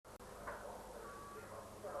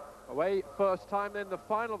Away first time then the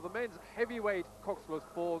final of the men's heavyweight coxless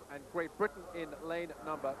fours, and Great Britain in lane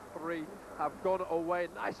number 3 have gone away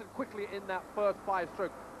nice and quickly in that first 5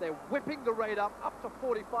 strokes. They're whipping the rate up to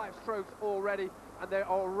 45 strokes already, and they're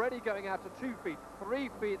already going out to 2 feet, 3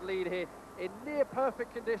 feet lead here in near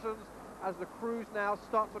perfect conditions as the crews now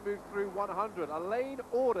start to move through 100. A lane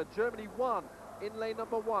order: Germany 1 in lane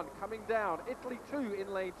number 1, coming down, Italy 2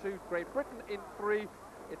 in lane 2, Great Britain in 3,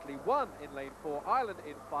 Italy 1 in lane 4, Ireland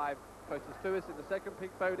in 5. Closest to us in the second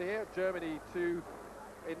pink photo here, Germany 2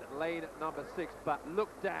 in lane number 6. But look,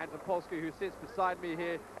 Dan Topolsky, who sits beside me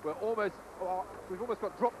here, we've almost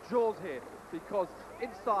got dropped jaws here, because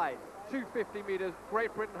inside 250 meters,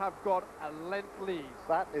 Great Britain have got a length lead.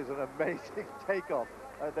 That is an amazing takeoff.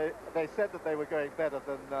 They said that they were going better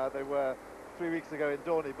than they were 3 weeks ago in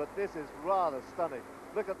Dorney, but this is rather stunning.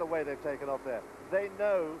 Look at the way they've taken off there. They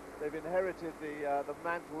know they've inherited the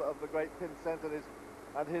mantle of the great Pinsent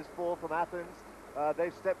and his four from Athens.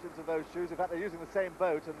 They've stepped into those shoes. In fact, they're using the same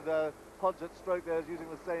boat, and Hodge at stroke there is using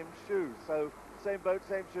the same shoes. So same boat,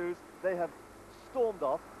 same shoes. They have stormed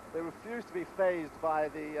off. They refuse to be phased by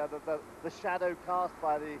the shadow cast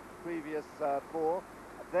by the previous four.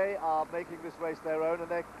 They are making this race their own, and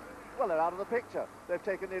they're out of the picture. They've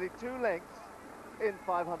taken nearly 2 lengths in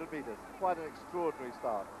 500 meters. Quite an extraordinary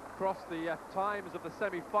start. Across the times of the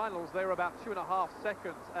semi-finals, they were about 2.5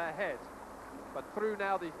 seconds ahead. But through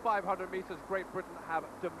now the 500 meters, Great Britain have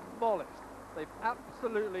demolished. They've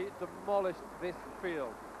absolutely demolished this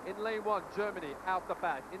field. In lane 1, Germany out the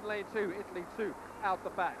back. In lane 2, Italy 2 out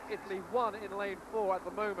the back. Italy 1 in lane 4 at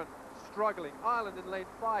the moment, struggling. Ireland in lane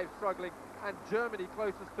 5 struggling. And Germany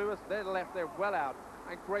closest to us, they're left, they're well out.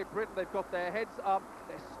 And Great Britain, they've got their heads up.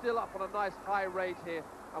 They're still up on a nice high rate here.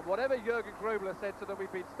 And whatever Jürgen Grobler said to them,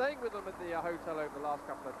 we've been staying with them at the hotel over the last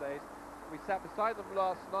couple of days. We sat beside them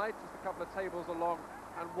last night, just a couple of tables along,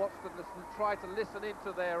 and watched them try to listen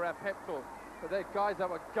into their pep talk. But they're guys that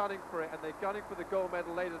were gunning for it, and they're gunning for the gold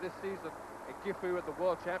medal later this season in Gifu at the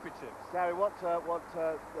World Championships. Gary, what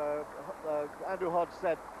Andrew Hodge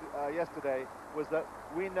said yesterday was that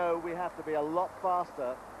we know we have to be a lot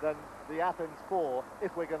faster than the Athens 4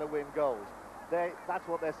 if we're going to win gold. That's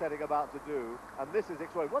what they're setting about to do, and this is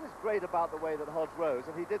extraordinary. What is great about the way that Hodge rows,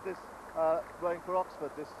 and he did this rowing for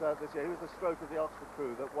Oxford this year. He was the stroke of the Oxford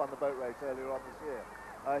crew that won the boat race earlier on this year.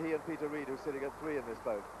 He and Peter Reid, who's sitting at 3 in this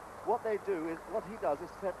boat. What he does is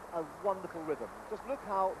set a wonderful rhythm. Just look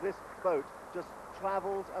how this boat just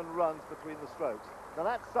travels and runs between the strokes. Now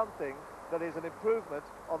that's something that is an improvement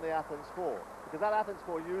on the Athens 4, because that Athens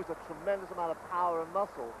 4 used a tremendous amount of power and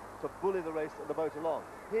muscle to bully the boat along.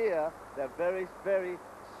 Here, they're very, very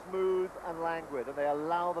smooth and languid, and they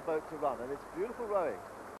allow the boat to run, and it's beautiful rowing.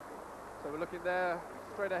 So we're looking there,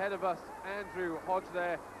 straight ahead of us, Andrew Hodge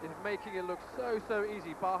there is making it look so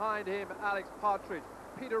easy. Behind him, Alex Partridge.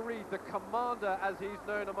 Peter Reid, the commander as he's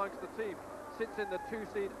known amongst the team, sits in the 2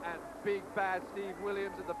 seat, and big bad Steve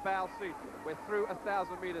Williams in the bow seat. We're through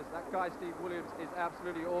 1,000 meters. That guy, Steve Williams, is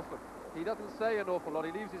absolutely awesome. He doesn't say an awful lot.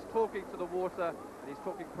 He leaves his talking to the water, and he's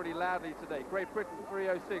talking pretty loudly today. Great Britain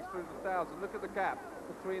 3:06 through the 1,000. Look at the gap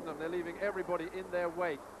between them. They're leaving everybody in their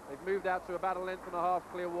wake. They've moved out to about 1.5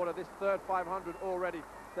 lengths clear water. This third 500 already.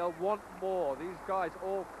 They'll want more. These guys,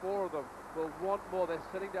 all 4 of them, will want more. They're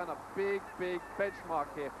setting down a big benchmark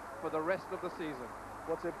here for the rest of the season.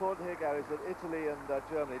 What's important here, Gary, is that Italy and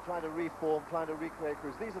Germany trying to reform, trying to recreate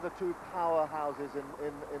crews. These are the 2 powerhouses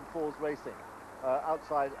in falls racing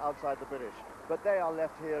outside the British. But they are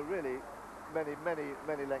left here really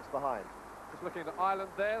many lengths behind. Just looking at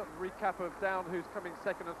Ireland there, recap of down who's coming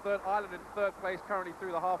second and third. Ireland in 3rd place, currently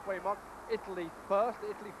through the halfway mark. Italy first. The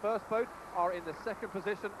Italy first boat are in the 2nd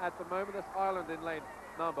position at the moment. That's Ireland in lane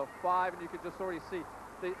number 5, and you can just already see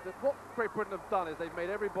what Great Britain have done is they've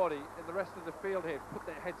made everybody in the rest of the field here put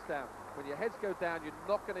their heads down. When your heads go down, you're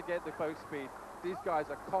not going to get the boat speed. These guys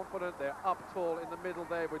are confident. They're up tall in the middle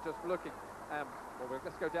there. We're just looking.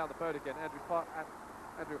 Let's go down the boat again.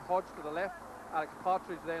 Andrew Hodge to the left. Alex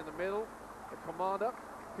Partridge there in the middle. The commander,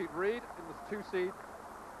 Pete Reid in the 2 seat.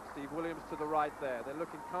 Steve Williams to the right there. They're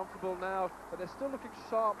looking comfortable now, but they're still looking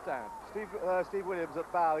sharp down. Steve Williams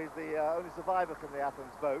at bow. He's the only survivor from the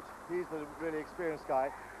Athens boat. He's the really experienced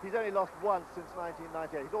guy. He's only lost once since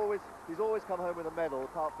 1998. He's always come home with a medal,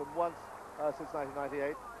 apart from once since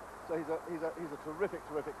 1998. So he's a terrific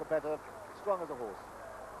competitor, strong as a horse.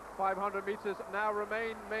 500 meters now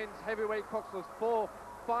remain. Men's heavyweight coxless 4.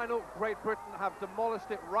 Final. Great Britain have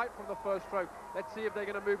demolished it right from the first stroke. Let's see if they're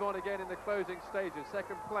going to move on again in the closing stages.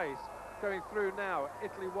 2nd place going through now.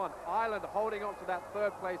 Italy 1. Ireland holding on to that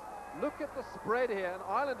 3rd place. Look at the spread here, and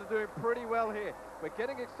Ireland are doing pretty well here. We're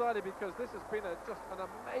getting excited because this has been just an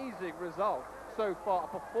amazing result so far, a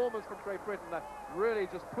performance from Great Britain that really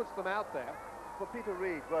just puts them out there. For Peter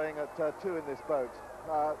Reid, rowing at 2 in this boat,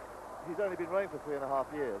 he's only been rowing for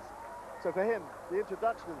 3.5 years. So for him, the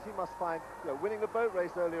introduction is he must find, winning the boat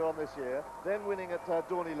race earlier on this year, then winning at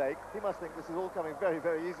Dorney Lake. He must think this is all coming very,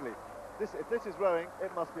 very easily. If this is rowing,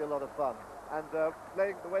 it must be a lot of fun. And the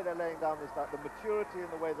way they're laying down this, the maturity in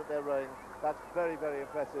the way that they're rowing, that's very, very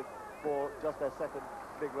impressive for just their second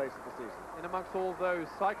big race of the season. In amongst all those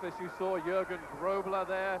cyclists, you saw Jürgen Grobler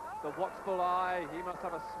there, the watchful eye. He must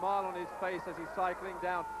have a smile on his face as he's cycling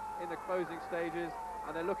down in the closing stages.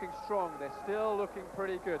 And they're looking strong. They're still looking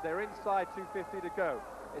pretty good. They're inside 250 to go.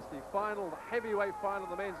 It's the final, the heavyweight final,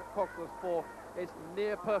 the men's coxless 4. It's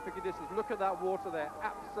near perfect conditions. Look at that water there,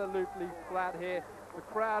 absolutely flat here. The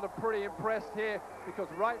crowd are pretty impressed here because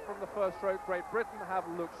right from the first stroke, Great Britain have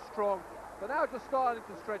looked strong. They're now just starting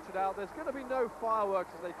to stretch it out. There's going to be no fireworks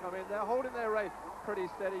as they come in. They're holding their rate pretty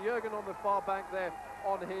steady. Jürgen on the far bank there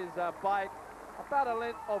on his bike. About a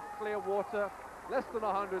length of clear water, less than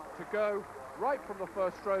 100 to go. Right from the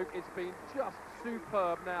first stroke, it's been just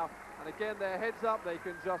superb now. And again, their heads up, they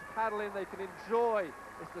can just paddle in, they can enjoy.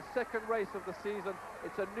 It's the second race of the season.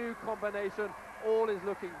 It's a new combination. All is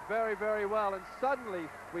looking very, very well. And suddenly,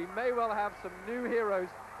 we may well have some new heroes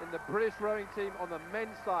in the British rowing team on the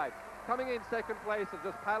men's side. Coming in second place and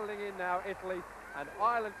just paddling in now, Italy, and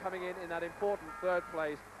Ireland coming in that important third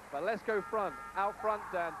place. But let's go out front,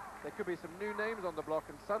 Dan. There could be some new names on the block,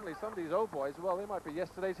 and suddenly some of these old boys, well, they might be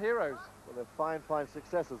yesterday's heroes. Well, they're fine, fine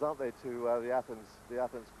successors, aren't they, to the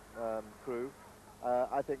Athens crew.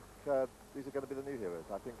 I think these are going to be the new heroes.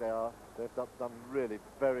 I think they are. They've done really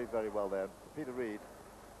very, very well there. For Peter Reid,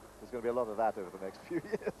 there's going to be a lot of that over the next few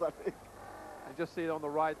years, I think. And just see it on the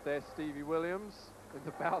right there, Stevie Williams in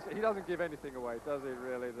the bows. He doesn't give anything away, does he,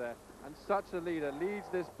 really, there? And such a leader, leads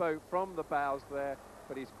this boat from the bows there,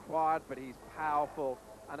 but he's quiet, but he's powerful.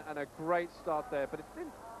 And a great start there. But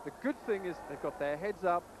the good thing is they've got their heads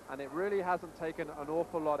up, and it really hasn't taken an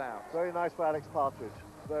awful lot out. Very nice for Alex Partridge.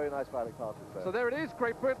 Very nice for Alex Partridge there. So there it is,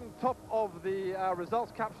 Great Britain, top of the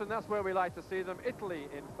results caption. That's where we like to see them. Italy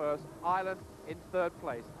in first, Ireland in third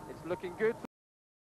place. It's looking good.